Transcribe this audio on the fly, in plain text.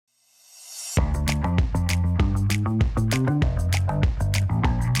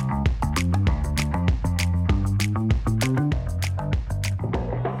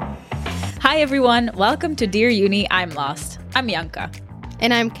Hi everyone, welcome to Dear Uni, I'm Lost. I'm Yanka.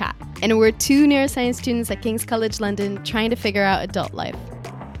 And I'm Kat, and we're two neuroscience students at King's College London trying to figure out adult life.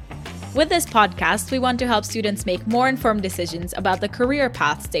 With this podcast, we want to help students make more informed decisions about the career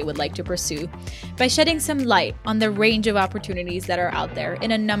paths they would like to pursue by shedding some light on the range of opportunities that are out there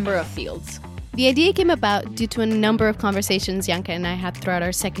in a number of fields. The idea came about due to a number of conversations Yanka and I had throughout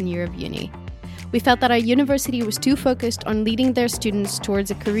our second year of uni. We felt that our university was too focused on leading their students towards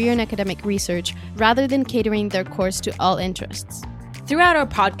a career in academic research rather than catering their course to all interests. Throughout our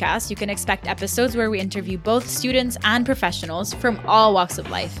podcast, you can expect episodes where we interview both students and professionals from all walks of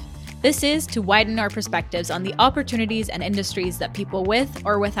life. This is to widen our perspectives on the opportunities and industries that people with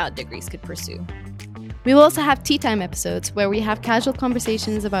or without degrees could pursue. We will also have tea time episodes where we have casual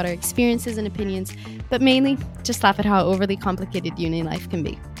conversations about our experiences and opinions, but mainly just laugh at how overly complicated uni life can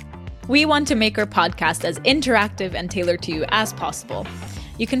be. We want to make our podcast as interactive and tailored to you as possible.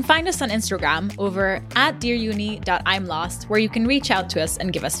 You can find us on Instagram over at dearuni.imlost, where you can reach out to us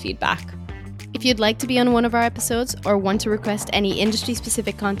and give us feedback. If you'd like to be on one of our episodes or want to request any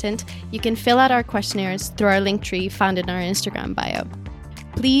industry-specific content, you can fill out our questionnaires through our link tree found in our Instagram bio.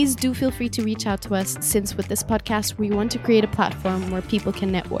 Please do feel free to reach out to us, since with this podcast, we want to create a platform where people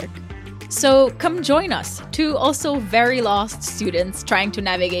can network. So come join us, two also very lost students trying to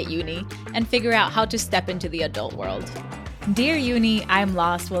navigate uni and figure out how to step into the adult world. Dear Uni, I'm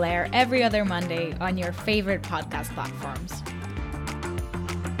Lost will air every other Monday on your favorite podcast platforms.